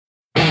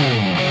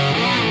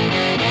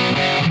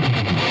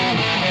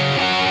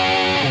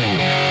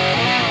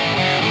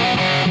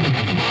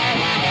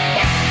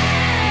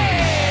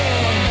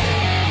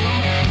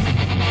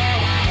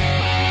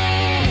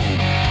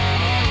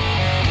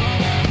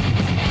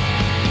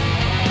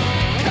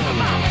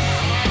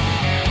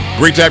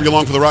Great to have you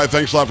along for the ride.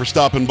 Thanks a lot for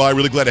stopping by.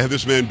 Really glad to have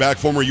this man back.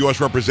 Former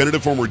U.S.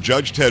 Representative, former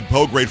Judge Ted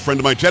Poe, great friend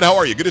of mine. Ted, how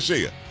are you? Good to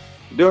see you.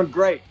 Doing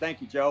great.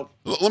 Thank you, Joe.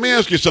 Let me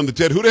ask you something,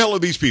 Ted. Who the hell are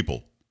these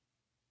people?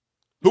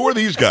 Who are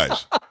these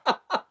guys?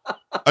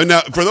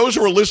 Now, for those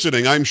who are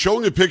listening, I'm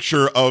showing a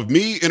picture of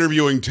me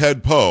interviewing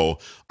Ted Poe.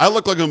 I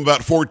look like I'm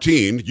about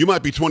 14. You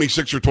might be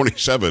 26 or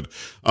 27.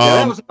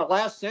 That was in the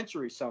last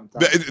century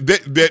sometime.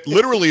 That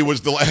literally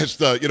was the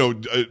last,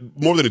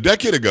 more than a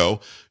decade ago.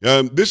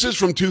 This is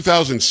from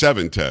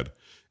 2007, Ted.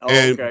 Oh,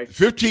 and okay.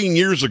 15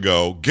 years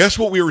ago, guess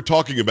what we were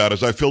talking about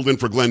as I filled in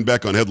for Glenn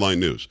Beck on Headline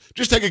News?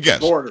 Just take a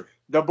guess.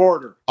 The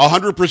border.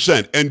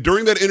 100%. And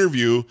during that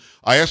interview,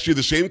 I asked you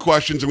the same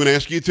questions I'm going to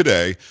ask you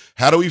today.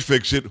 How do we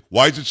fix it?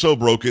 Why is it so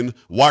broken?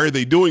 Why are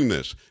they doing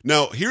this?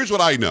 Now, here's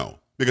what I know,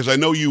 because I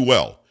know you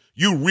well.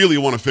 You really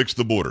want to fix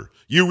the border.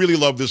 You really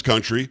love this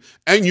country,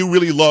 and you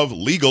really love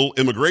legal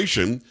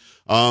immigration.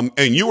 And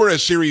you were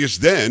as serious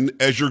then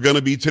as you're going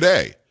to be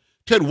today.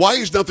 Ted, why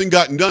has nothing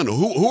gotten done?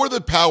 Who are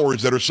the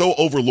powers that are so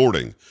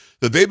overlording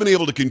that they've been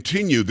able to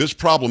continue this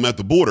problem at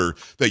the border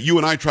that you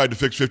and I tried to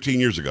fix 15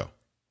 years ago?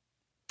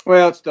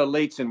 Well, it's the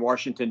elites in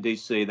Washington,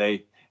 D.C.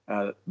 They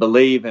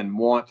believe and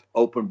want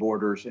open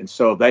borders, and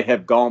so they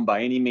have gone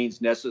by any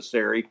means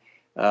necessary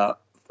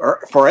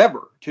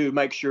forever to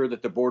make sure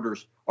that the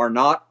borders are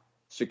not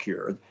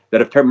secure,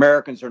 that if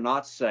Americans are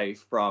not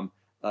safe from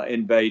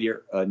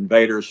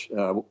invaders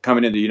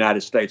coming into the United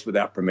States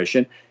without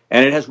permission,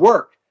 and it has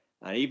worked.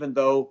 Even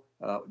though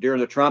during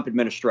the Trump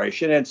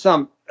administration and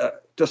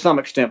to some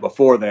extent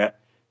before that,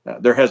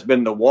 there has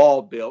been the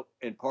wall built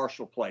in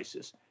partial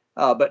places.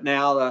 But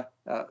now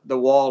the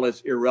wall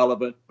is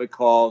irrelevant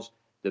because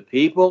the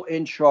people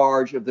in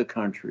charge of the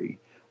country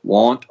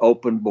want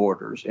open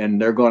borders,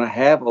 and they're going to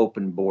have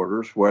open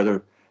borders where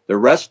the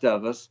rest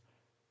of us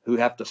who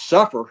have to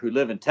suffer, who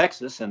live in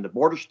Texas and the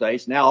border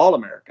states, now all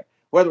America,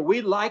 whether we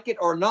like it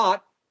or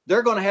not,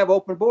 they're going to have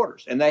open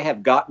borders, and they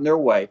have gotten their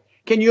way.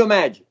 Can you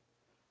imagine?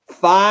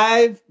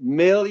 5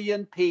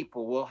 million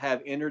people will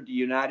have entered the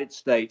United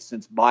States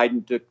since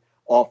Biden took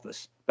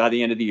office by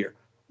the end of the year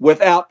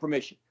without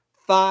permission.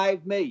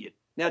 5 million.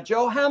 Now,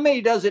 Joe, how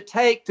many does it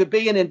take to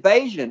be an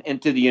invasion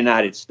into the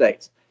United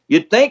States?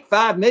 You'd think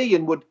 5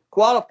 million would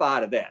qualify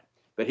to that.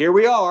 But here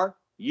we are,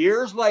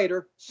 years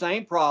later,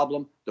 same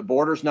problem. The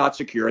border's not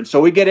secure. And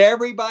so we get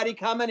everybody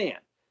coming in,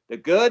 the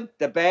good,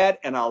 the bad,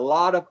 and a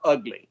lot of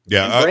ugly.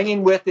 Yeah, and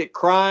bringing with it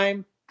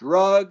crime,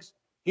 drugs,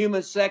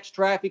 human sex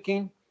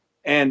trafficking,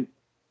 and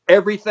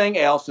everything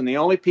else. And the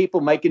only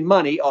people making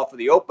money off of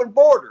the open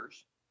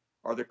borders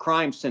are the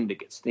crime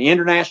syndicates, the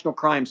international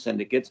crime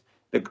syndicates,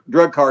 the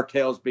drug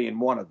cartels being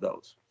one of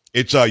those.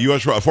 It's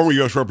former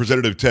U.S.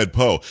 Representative Ted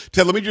Poe.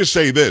 Ted, let me just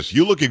say this.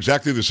 You look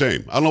exactly the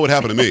same. I don't know what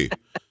happened to me,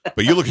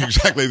 but you look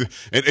exactly. And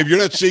if you're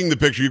not seeing the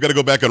picture, you've got to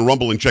go back on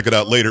Rumble and check it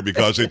out later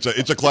because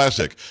it's a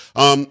classic.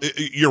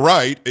 You're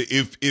right.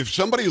 If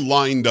somebody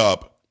lined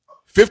up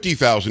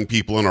 50,000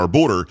 people on our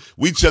border,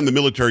 we'd send the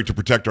military to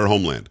protect our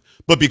homeland.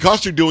 But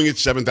because they're doing it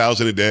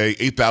 7,000 a day,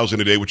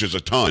 8,000 a day, which is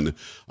a ton,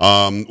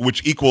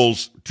 which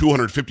equals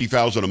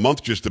 250,000 a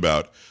month just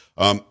about,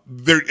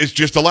 it's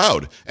just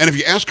allowed. And if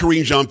you ask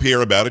Karine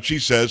Jean-Pierre about it, she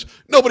says,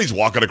 nobody's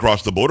walking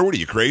across the border. What are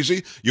you,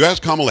 crazy? You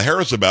ask Kamala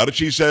Harris about it,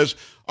 she says,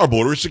 our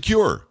border is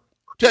secure.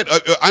 Ted,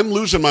 I'm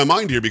losing my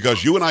mind here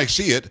because you and I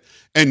see it,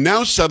 and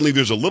now suddenly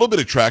there's a little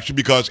bit of traction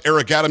because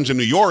Eric Adams in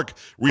New York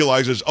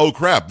realizes, oh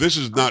crap, this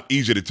is not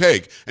easy to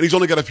take, and he's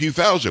only got a few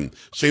thousand.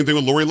 Same thing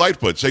with Lori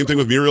Lightfoot, same thing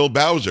with Muriel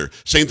Bowser,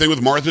 same thing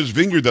with Martha's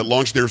Vineyard that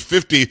launched their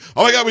 50.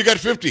 Oh my God, we got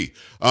 50.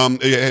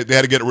 They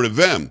had to get rid of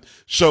them.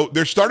 So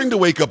they're starting to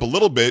wake up a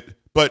little bit,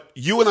 but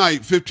you and I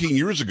 15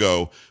 years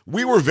ago,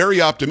 we were very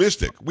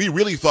optimistic. We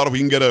really thought if we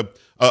can get a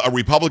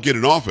Republican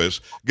in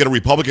office, get a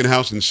Republican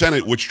House and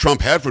Senate, which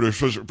Trump had for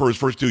his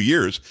first 2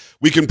 years,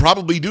 we can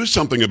probably do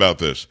something about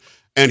this.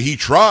 And he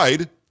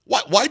tried.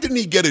 Why didn't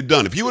he get it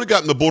done? If he would have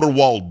gotten the border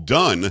wall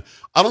done,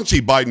 I don't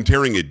see Biden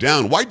tearing it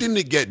down. Why didn't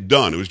it get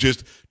done? It was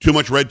just too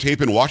much red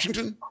tape in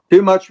Washington?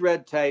 Too much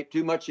red tape,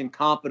 too much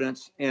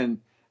incompetence in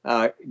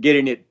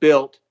getting it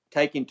built,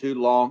 taking too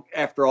long.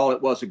 After all,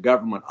 it was a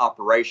government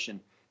operation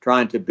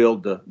trying to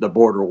build the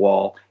border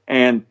wall.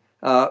 And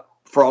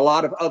for a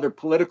lot of other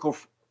political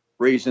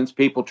reasons,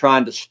 people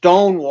trying to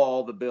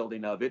stonewall the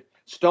building of it,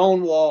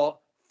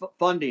 stonewall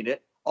funding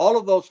it, all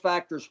of those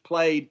factors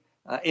played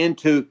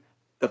into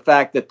the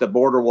fact that the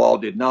border wall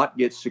did not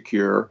get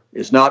secure,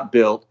 is not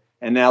built,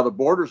 and now the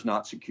border's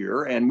not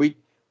secure. And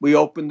we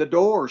open the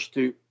doors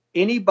to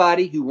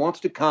anybody who wants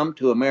to come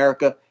to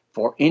America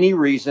for any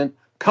reason.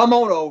 Come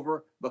on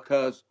over,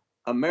 because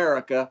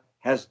America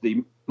has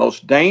the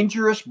most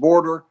dangerous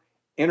border,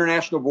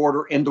 international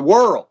border in the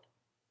world,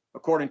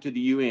 according to the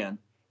UN.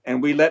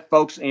 And we let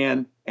folks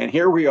in, and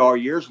here we are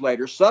years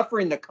later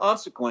suffering the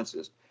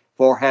consequences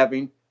for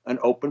having an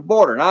open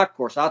border. Now, of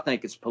course, I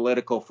think it's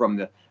political from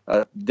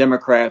the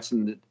Democrats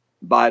and the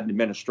Biden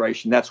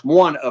administration. That's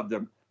one of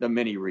the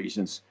many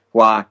reasons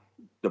why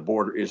the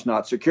border is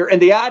not secure.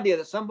 And the idea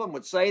that someone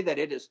would say that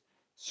it is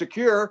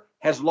secure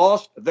has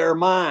lost their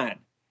mind.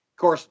 Of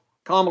course,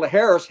 Kamala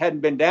Harris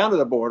hadn't been down to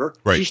the border.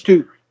 Right. She's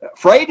too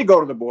afraid to go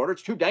to the border.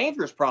 It's too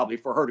dangerous probably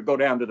for her to go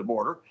down to the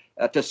border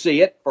to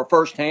see it for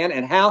firsthand,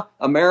 and how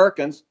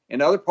Americans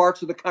in other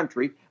parts of the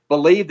country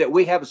believe that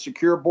we have a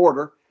secure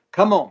border.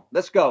 Come on,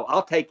 let's go.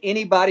 I'll take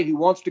anybody who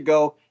wants to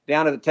go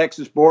down to the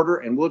Texas border,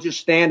 and we'll just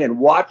stand and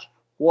watch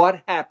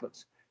what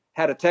happens.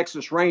 Had a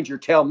Texas Ranger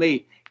tell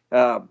me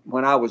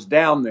when I was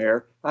down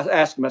there, I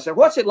asked him, I said,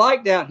 what's it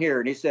like down here?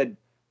 And he said,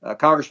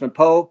 Congressman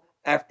Poe,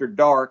 after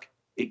dark,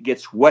 it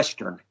gets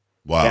Western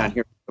down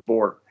here at the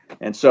border.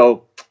 And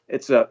so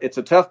it's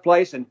a tough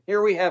place. And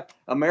here we have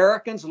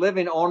Americans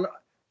living on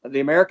the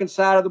American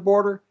side of the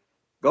border.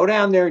 Go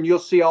down there and you'll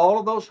see all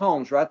of those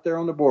homes right there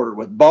on the border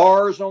with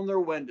bars on their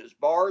windows,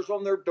 bars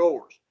on their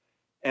doors.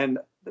 And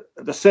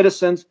the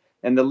citizens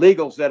and the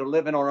legals that are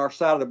living on our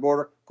side of the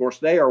border, of course,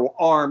 they are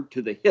armed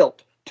to the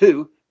hilt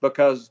too,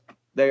 because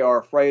they are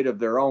afraid of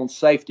their own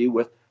safety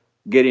with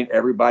getting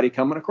everybody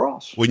coming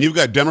across. When you've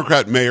got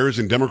Democrat mayors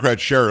and Democrat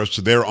sheriffs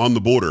there on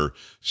the border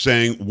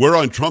saying, we're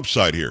on Trump's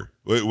side here.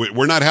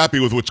 We're not happy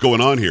with what's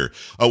going on here.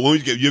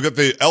 You got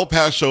the El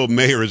Paso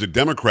mayor as a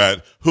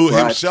Democrat who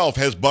himself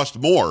has bussed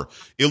more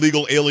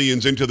illegal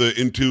aliens into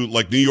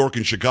like New York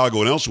and Chicago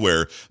and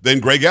elsewhere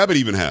than Greg Abbott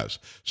even has.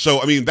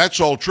 So, I mean, that's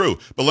all true.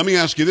 But let me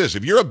ask you this.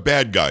 If you're a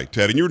bad guy,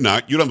 Ted, and you're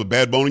not, you don't have a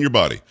bad bone in your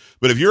body.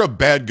 But if you're a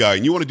bad guy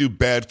and you want to do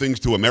bad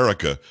things to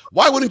America,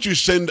 why wouldn't you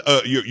send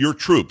your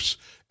troops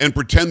and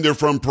pretend they're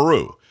from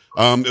Peru?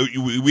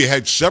 We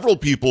had several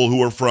people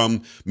who are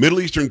from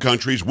Middle Eastern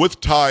countries with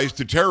ties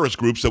to terrorist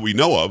groups that we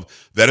know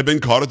of that have been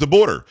caught at the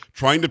border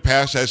trying to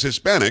pass as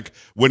Hispanic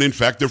when in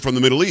fact they're from the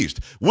Middle East.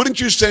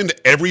 Wouldn't you send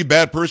every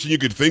bad person you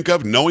could think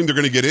of knowing they're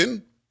going to get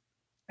in?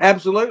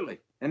 Absolutely.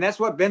 And that's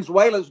what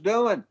Venezuela's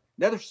doing.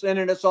 They're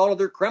sending us all of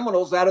their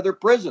criminals out of their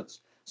prisons,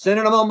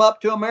 sending them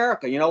up to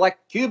America, like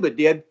Cuba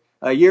did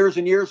years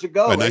and years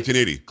ago. By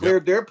 1980.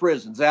 Cleared their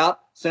prisons out,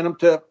 sent them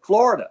to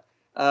Florida.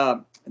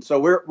 And so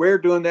we're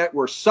doing that.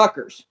 We're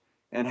suckers.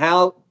 And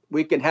how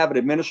we can have an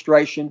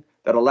administration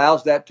that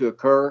allows that to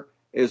occur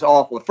is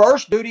awful. The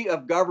first duty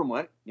of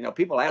government,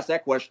 people ask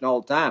that question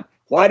all the time.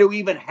 Why do we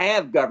even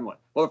have government?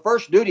 Well, the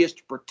first duty is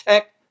to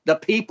protect the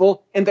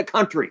people in the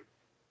country.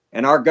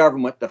 And our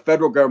government, the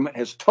federal government,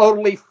 has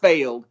totally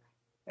failed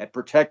at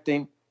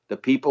protecting the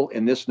people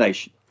in this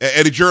nation.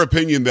 And it's your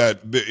opinion that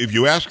if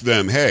you ask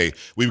them, hey,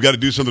 we've got to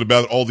do something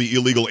about all the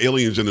illegal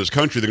aliens in this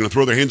country, they're going to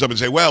throw their hands up and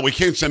say, well, we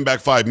can't send back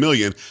 5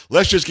 million.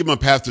 Let's just give them a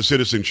path to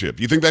citizenship.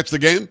 You think that's the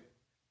game?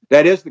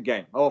 That is the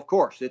game. Oh, of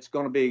course. It's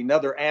going to be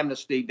another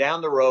amnesty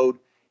down the road.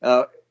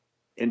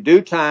 In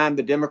due time,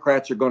 the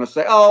Democrats are going to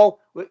say, oh,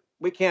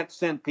 we can't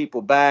send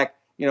people back.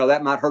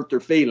 That might hurt their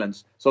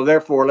feelings. So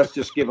therefore, let's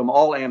just give them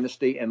all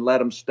amnesty and let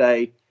them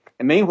stay.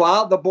 And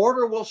meanwhile, the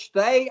border will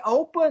stay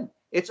open.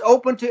 It's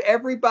open to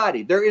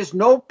everybody. There is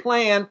no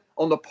plan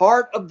on the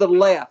part of the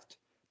left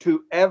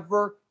to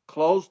ever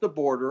close the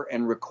border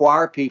and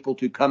require people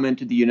to come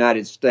into the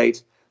United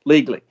States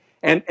legally.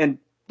 And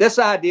this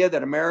idea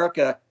that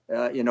America,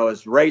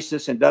 is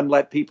racist and doesn't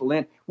let people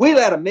in. We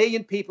let 1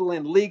 million people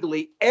in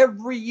legally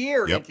every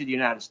year into the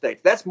United States.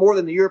 That's more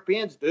than the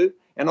Europeans do,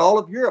 and all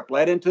of Europe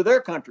let into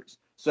their countries.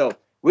 So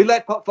we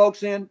let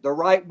folks in the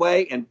right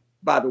way. And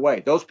by the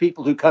way, those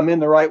people who come in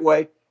the right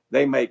way,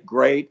 they make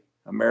great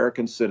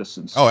American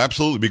citizens. Oh,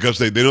 absolutely, because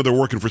they know they're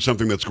working for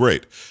something that's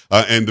great.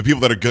 And the people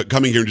that are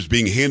coming here and just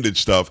being handed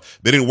stuff,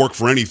 they didn't work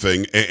for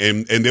anything,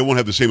 and they won't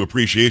have the same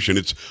appreciation.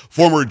 It's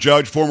former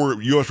judge, former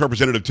U.S.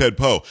 Representative Ted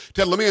Poe.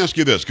 Ted, let me ask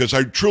you this, because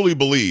I truly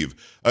believe,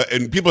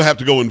 and people have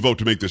to go and vote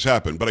to make this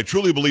happen, but I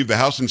truly believe the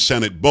House and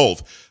Senate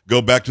both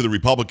go back to the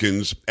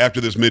Republicans after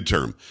this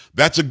midterm.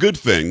 That's a good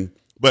thing.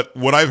 But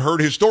what I've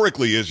heard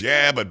historically is,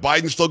 but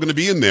Biden's still going to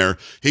be in there.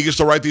 He gets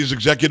to write these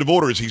executive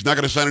orders. He's not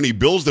going to sign any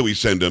bills that we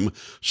send him.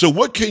 So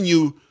what can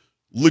you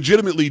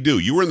legitimately do?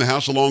 You were in the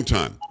House a long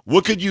time.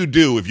 What could you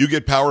do if you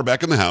get power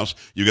back in the House,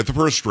 you get the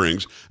purse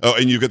strings,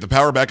 and you get the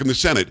power back in the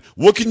Senate?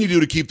 What can you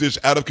do to keep this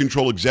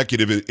out-of-control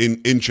executive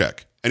in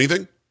check?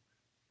 Anything?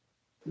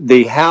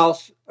 The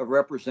House of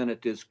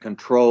Representatives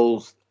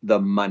controls the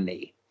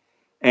money.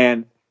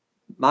 And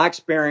my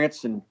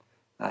experience, and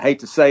I hate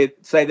to say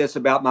this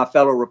about my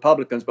fellow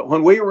Republicans, but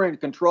when we were in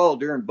control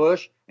during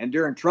Bush and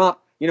during Trump,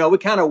 we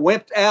kind of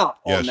wimped out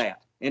on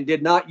that and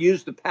did not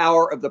use the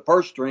power of the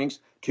purse strings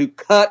to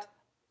cut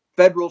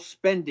federal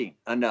spending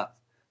enough.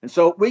 And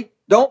so we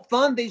don't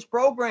fund these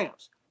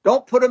programs.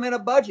 Don't put them in a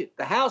budget.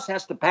 The House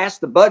has to pass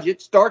the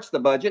budget, starts the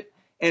budget,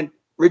 and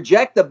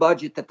reject the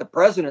budget that the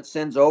president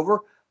sends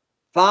over,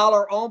 file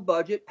our own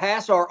budget,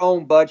 pass our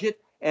own budget,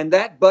 and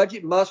that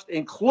budget must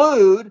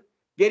include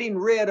getting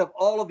rid of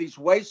all of these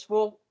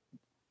wasteful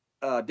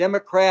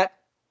Democrat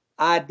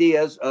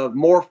ideas of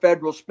more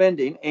federal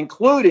spending,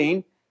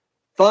 including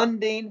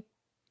funding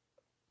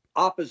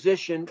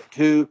opposition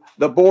to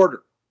the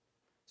border.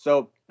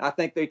 So I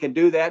think they can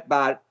do that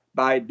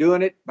by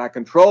doing it, by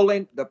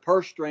controlling the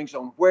purse strings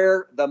on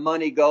where the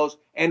money goes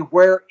and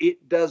where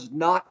it does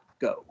not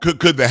go.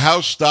 Could the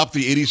House stop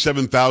the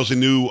 87,000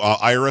 new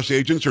IRS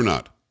agents or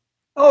not?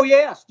 Oh,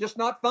 yes, just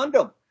not fund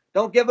them.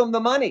 Don't give them the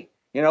money.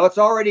 It's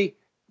already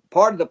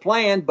part of the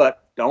plan,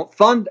 but don't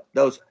fund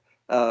those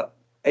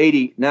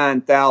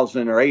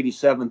 89,000 or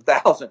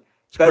 87,000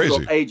 It's federal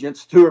crazy.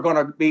 agents who are going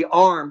to be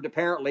armed.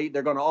 Apparently,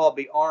 they're going to all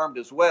be armed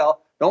as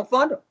well. Don't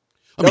fund them.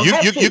 I mean, Don't you,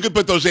 have you, to. you could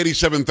put those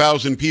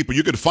 87,000 people,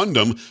 you could fund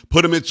them,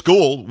 put them at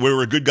school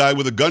where a good guy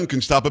with a gun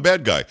can stop a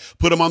bad guy,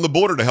 put them on the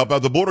border to help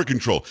out the border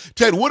control.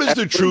 Ted, what is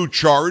the true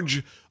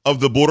charge of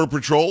the Border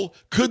Patrol?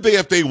 Could they,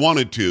 if they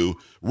wanted to,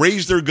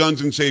 raise their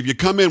guns and say, if you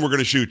come in, we're going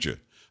to shoot you? I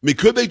mean,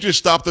 could they just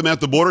stop them at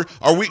the border?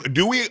 Are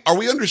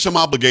we under some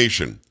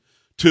obligation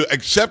to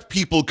accept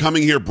people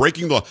coming here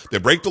breaking the law? They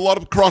break the law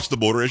to cross the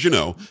border, as you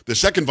know. The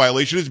second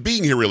violation is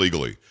being here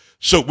illegally.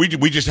 So we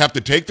just have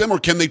to take them, or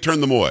can they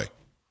turn them away?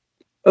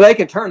 Well, they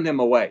can turn them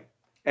away.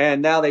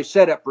 And now they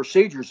set up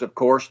procedures, of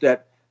course,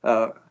 that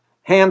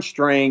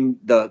hamstring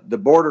the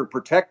border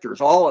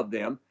protectors, all of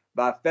them,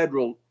 by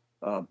federal,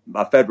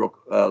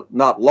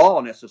 not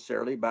law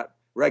necessarily, but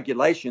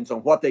regulations on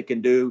what they can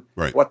do,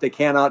 Right. what they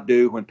cannot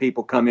do when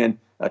people come in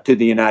to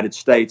the United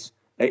States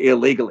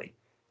illegally.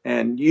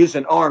 And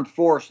using armed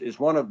force is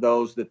one of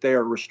those that they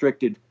are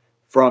restricted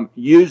from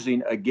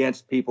using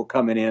against people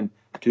coming in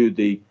to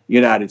the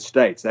United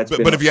States.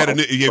 But if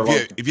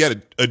you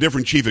had a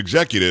different chief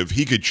executive,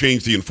 he could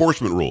change the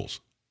enforcement rules.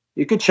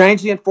 You could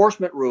change the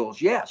enforcement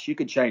rules. Yes, you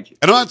could change it.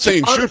 And I'm not saying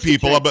shoot Congress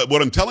people, but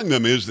what I'm telling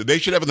them is that they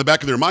should have in the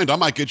back of their mind, I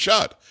might get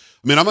shot.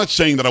 I mean, I'm not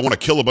saying that I want to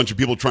kill a bunch of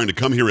people trying to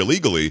come here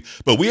illegally,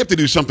 but we have to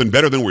do something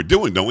better than we're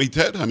doing, don't we,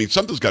 Ted? I mean,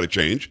 something's got to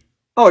change.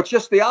 Oh, it's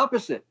just the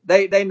opposite.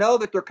 They know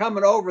that they're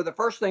coming over. The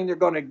first thing they're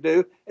going to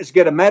do is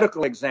get a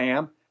medical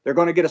exam. They're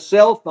going to get a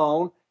cell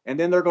phone, and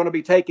then they're going to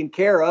be taken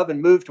care of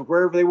and moved to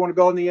wherever they want to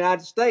go in the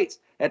United States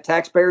at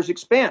taxpayers'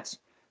 expense.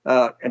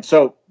 And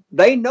so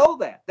they know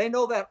that. They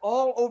know that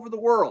all over the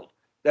world,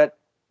 that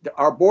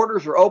our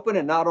borders are open,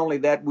 and not only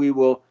that, we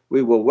will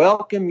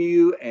welcome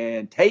you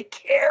and take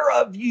care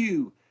of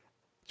you.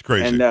 It's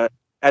crazy. And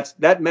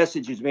that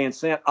message is being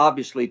sent,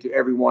 obviously, to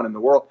everyone in the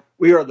world.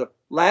 We are the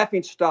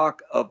laughing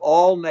stock of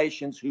all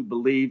nations who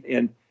believe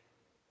in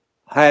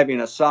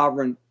having a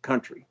sovereign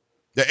country.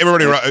 Yeah,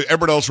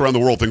 everybody else around the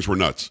world thinks we're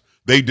nuts.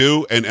 They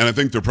do, and I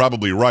think they're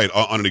probably right.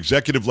 On an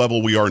executive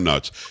level, we are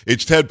nuts.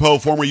 It's Ted Poe,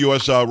 former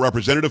U.S.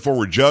 representative,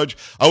 former judge.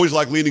 I always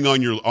like leaning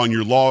on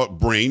your law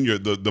brain,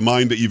 the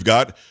mind that you've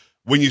got.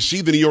 When you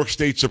see the New York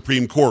State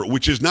Supreme Court,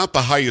 which is not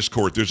the highest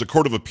court, there's a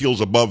court of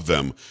appeals above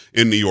them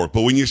in New York.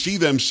 But when you see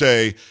them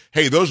say,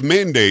 hey, those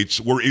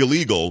mandates were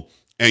illegal,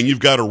 and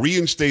you've got to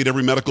reinstate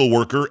every medical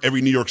worker,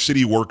 every New York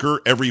City worker,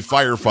 every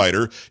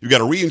firefighter, you've got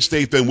to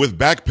reinstate them with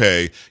back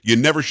pay. You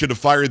never should have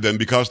fired them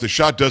because the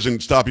shot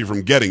doesn't stop you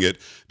from getting it,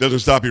 doesn't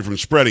stop you from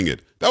spreading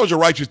it. That was a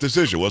righteous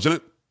decision, wasn't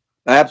it?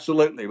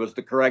 Absolutely. It was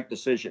the correct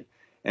decision.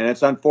 And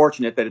it's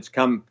unfortunate that it's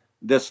come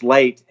this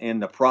late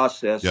in the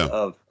process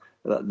of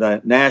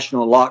the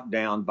national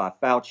lockdown by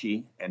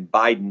Fauci and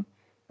Biden,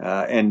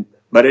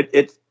 but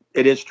it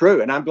is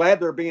true, and I'm glad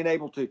they're being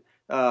able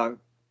to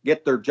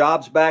get their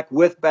jobs back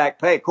with back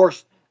pay. Of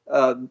course,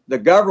 the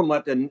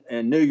government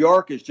in New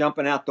York is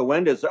jumping out the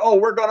windows. Oh,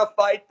 we're going to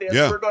fight this.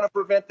 Yeah. We're going to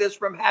prevent this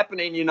from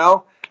happening.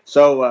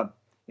 So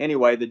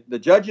anyway, the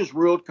judges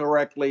ruled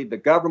correctly. The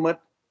government,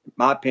 in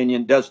my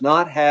opinion, does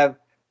not have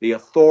the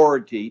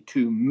authority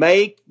to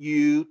make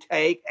you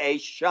take a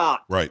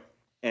shot. Right.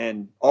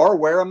 Or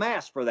wear a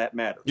mask, for that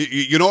matter.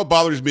 You know what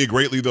bothers me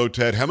greatly, though,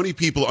 Ted? How many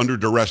people under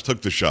duress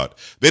took the shot?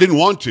 They didn't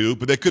want to,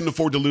 but they couldn't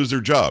afford to lose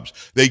their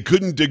jobs. They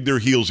couldn't dig their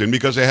heels in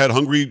because they had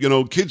hungry,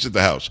 kids at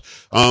the house.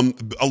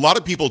 A lot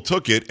of people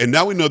took it, and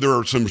now we know there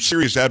are some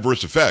serious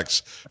adverse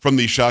effects from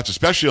these shots,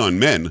 especially on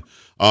men.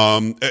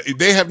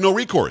 They have no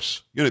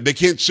recourse. They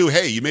can't sue.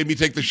 Hey, you made me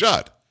take the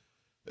shot.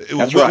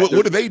 That's right.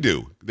 What do they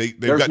do?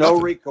 There's got no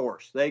nothing.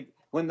 recourse.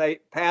 When they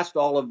passed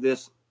all of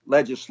this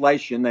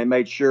legislation, they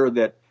made sure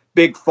that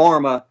Big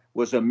Pharma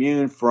was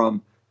immune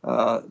from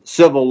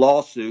civil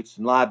lawsuits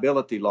and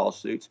liability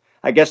lawsuits.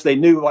 I guess they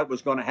knew what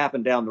was going to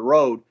happen down the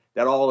road,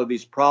 that all of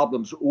these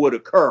problems would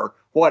occur,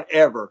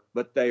 whatever,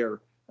 but they're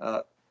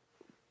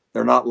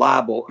not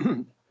liable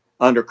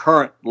under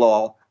current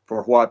law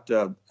for what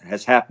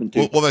has happened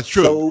to that's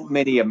true. So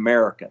many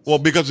Americans. Well,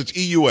 because it's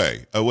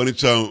EUA.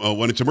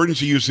 When it's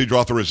emergency usage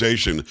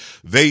authorization,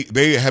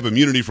 they have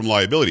immunity from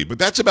liability. But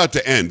that's about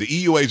to end. The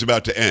EUA is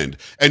about to end.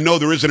 And no,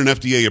 there isn't an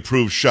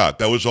FDA-approved shot.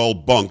 That was all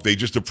bunk. They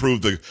just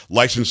approved the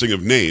licensing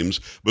of names,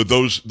 but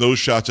those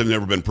shots have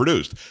never been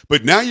produced.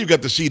 But now you've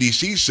got the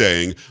CDC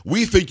saying,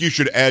 we think you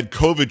should add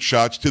COVID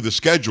shots to the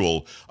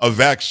schedule of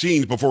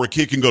vaccines before a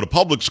kid can go to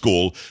public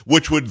school,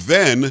 which would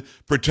then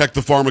protect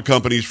the pharma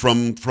companies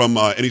from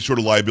any sort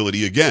of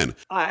liability again.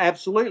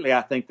 Absolutely,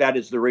 I think that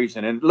is the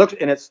reason. And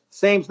it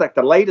seems like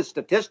the latest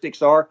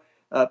statistics are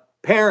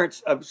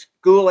parents of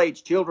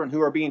school-age children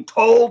who are being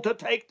told to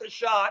take the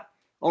shot.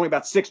 Only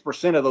about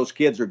 6% of those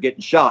kids are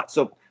getting shot.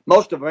 So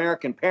most of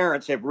American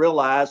parents have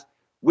realized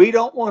we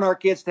don't want our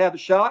kids to have the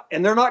shot,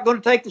 and they're not going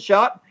to take the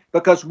shot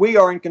because we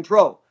are in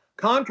control.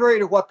 Contrary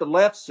to what the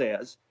left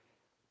says,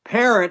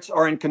 parents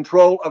are in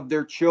control of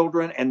their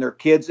children and their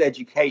kids'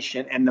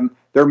 education and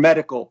their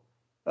medical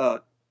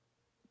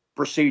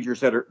procedures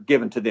that are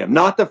given to them,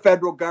 not the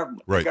federal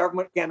government. Right. The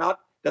government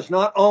does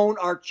not own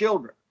our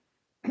children.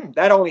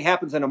 That only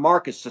happens in a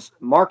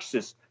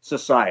Marxist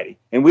society,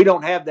 and we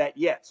don't have that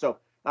yet. So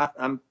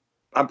I'm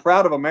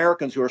proud of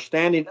Americans who are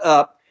standing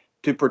up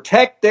to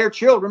protect their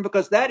children,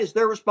 because that is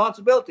their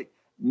responsibility,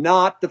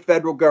 not the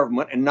federal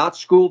government and not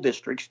school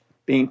districts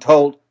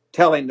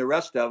telling the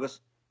rest of us,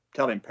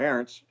 telling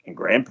parents and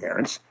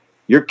grandparents,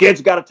 your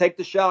kid's got to take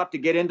the shot to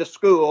get into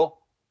school.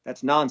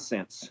 That's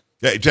nonsense.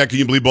 Hey, Jack, can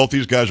you believe both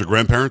these guys are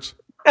grandparents?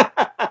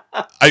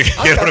 I've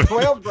got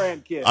 12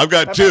 grandkids. I've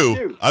got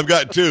two. I've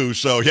got two.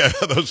 So yeah,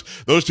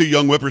 those two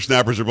young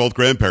whippersnappers are both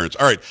grandparents.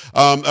 All right.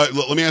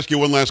 Let me ask you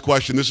one last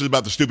question. This is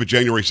about the stupid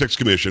January 6th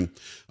commission.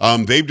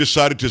 They've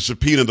decided to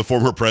subpoena the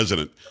former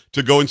president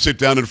to go and sit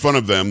down in front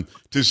of them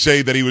to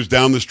say that he was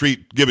down the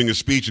street giving a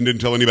speech and didn't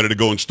tell anybody to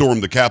go and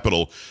storm the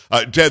Capitol.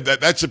 Ted,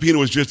 that subpoena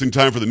was just in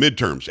time for the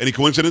midterms. Any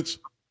coincidence?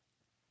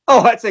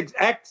 Oh, that's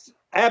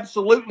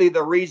absolutely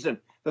the reason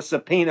the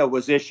subpoena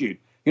was issued.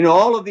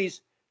 All of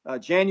these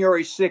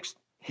January 6th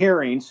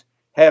hearings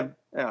have,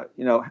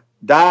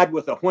 died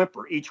with a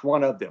whimper, each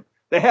one of them.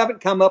 They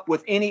haven't come up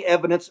with any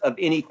evidence of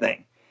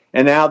anything.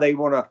 And now they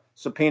want to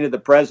subpoena the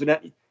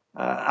president.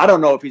 I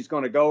don't know if he's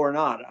going to go or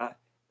not.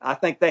 I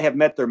think they have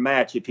met their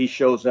match if he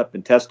shows up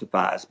and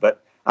testifies,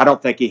 but I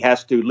don't think he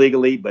has to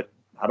legally, but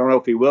I don't know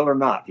if he will or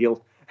not.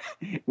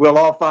 We'll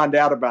all find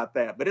out about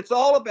that. But it's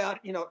all about,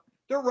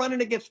 they're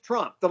running against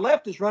Trump. The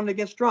left is running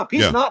against Trump.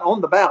 He's not on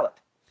the ballot.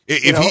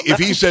 If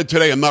he said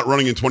today, I'm not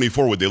running in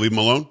 24, would they leave him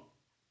alone?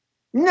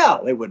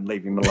 No, they wouldn't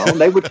leave him alone.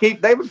 They would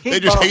keep. They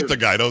just hate the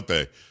guy, don't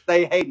they?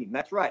 They hate him.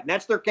 That's right. And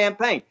that's their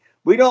campaign.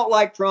 We don't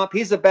like Trump.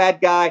 He's a bad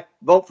guy.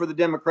 Vote for the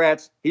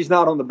Democrats. He's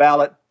not on the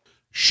ballot.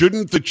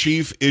 Shouldn't the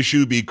chief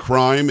issue be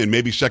crime and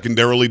maybe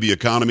secondarily the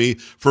economy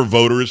for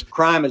voters?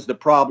 Crime is the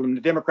problem.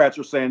 The Democrats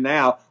are saying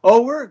now,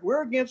 oh,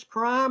 we're against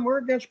crime. We're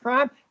against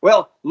crime.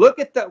 Well, look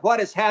at what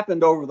has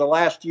happened over the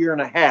last year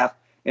and a half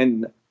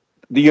in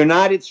the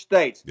United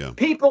States. Yeah.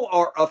 People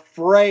are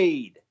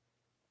afraid.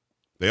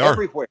 They are.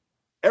 Everywhere.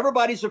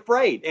 Everybody's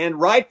afraid, and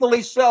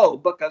rightfully so,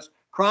 because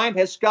crime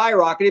has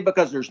skyrocketed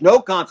because there's no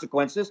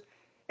consequences,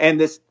 and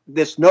this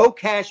no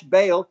cash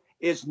bail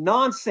is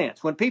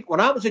nonsense. When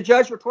I was a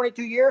judge for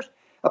 22 years,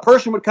 a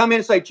person would come in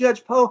and say,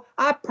 Judge Poe,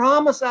 I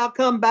promise I'll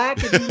come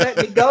back if you let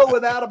me go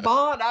without a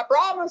bond. I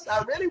promise.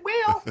 I really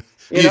will.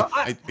 You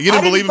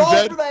didn't believe him,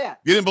 Ted?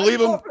 You didn't believe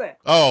him?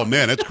 Oh,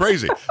 man, that's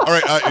crazy. All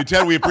right,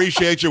 Ted, we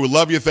appreciate you. We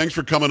love you. Thanks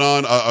for coming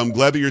on. I'm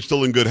glad that you're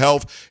still in good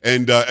health.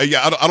 And, I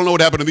don't know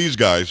what happened to these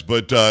guys,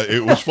 but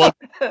it was fun.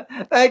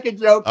 Thank you,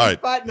 Joe. Keep All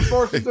right. fighting the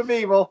forces of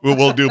evil.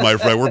 We'll do, my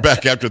friend. We're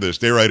back after this.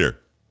 Stay right here.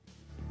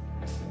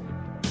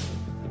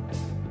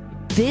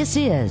 This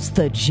is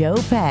the Joe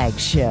Pags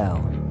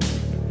Show.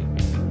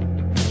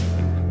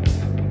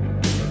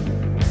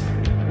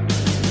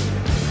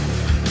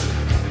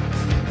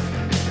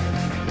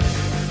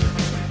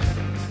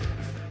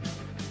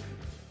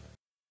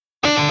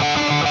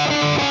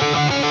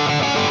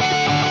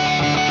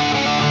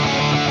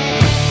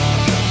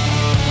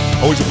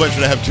 Always a pleasure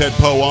to have Ted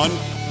Poe on.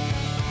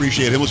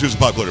 Appreciate him. Let's do some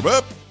pop glitter.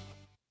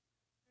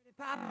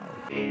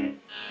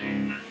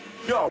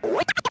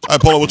 Hi,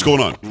 Paula, what's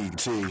going on?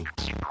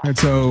 And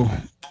so,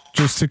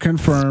 just to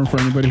confirm for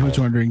anybody who's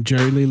wondering,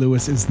 Jerry Lee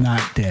Lewis is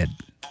not dead.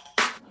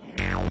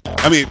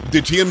 I mean,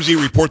 did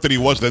TMZ report that he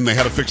was? Then they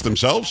had to fix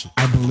themselves?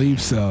 I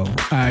believe so.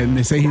 And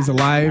they say he's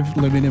alive,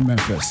 living in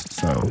Memphis.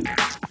 So,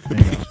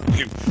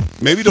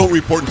 maybe don't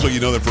report until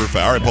you know that for a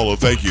fact. All right, Polo,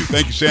 thank you.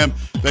 Thank you, Sam.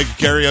 Thank you,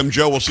 Carrie. I'm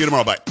Joe. We'll see you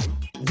tomorrow. Bye.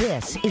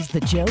 This is the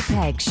Joe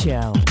Pags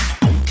Show.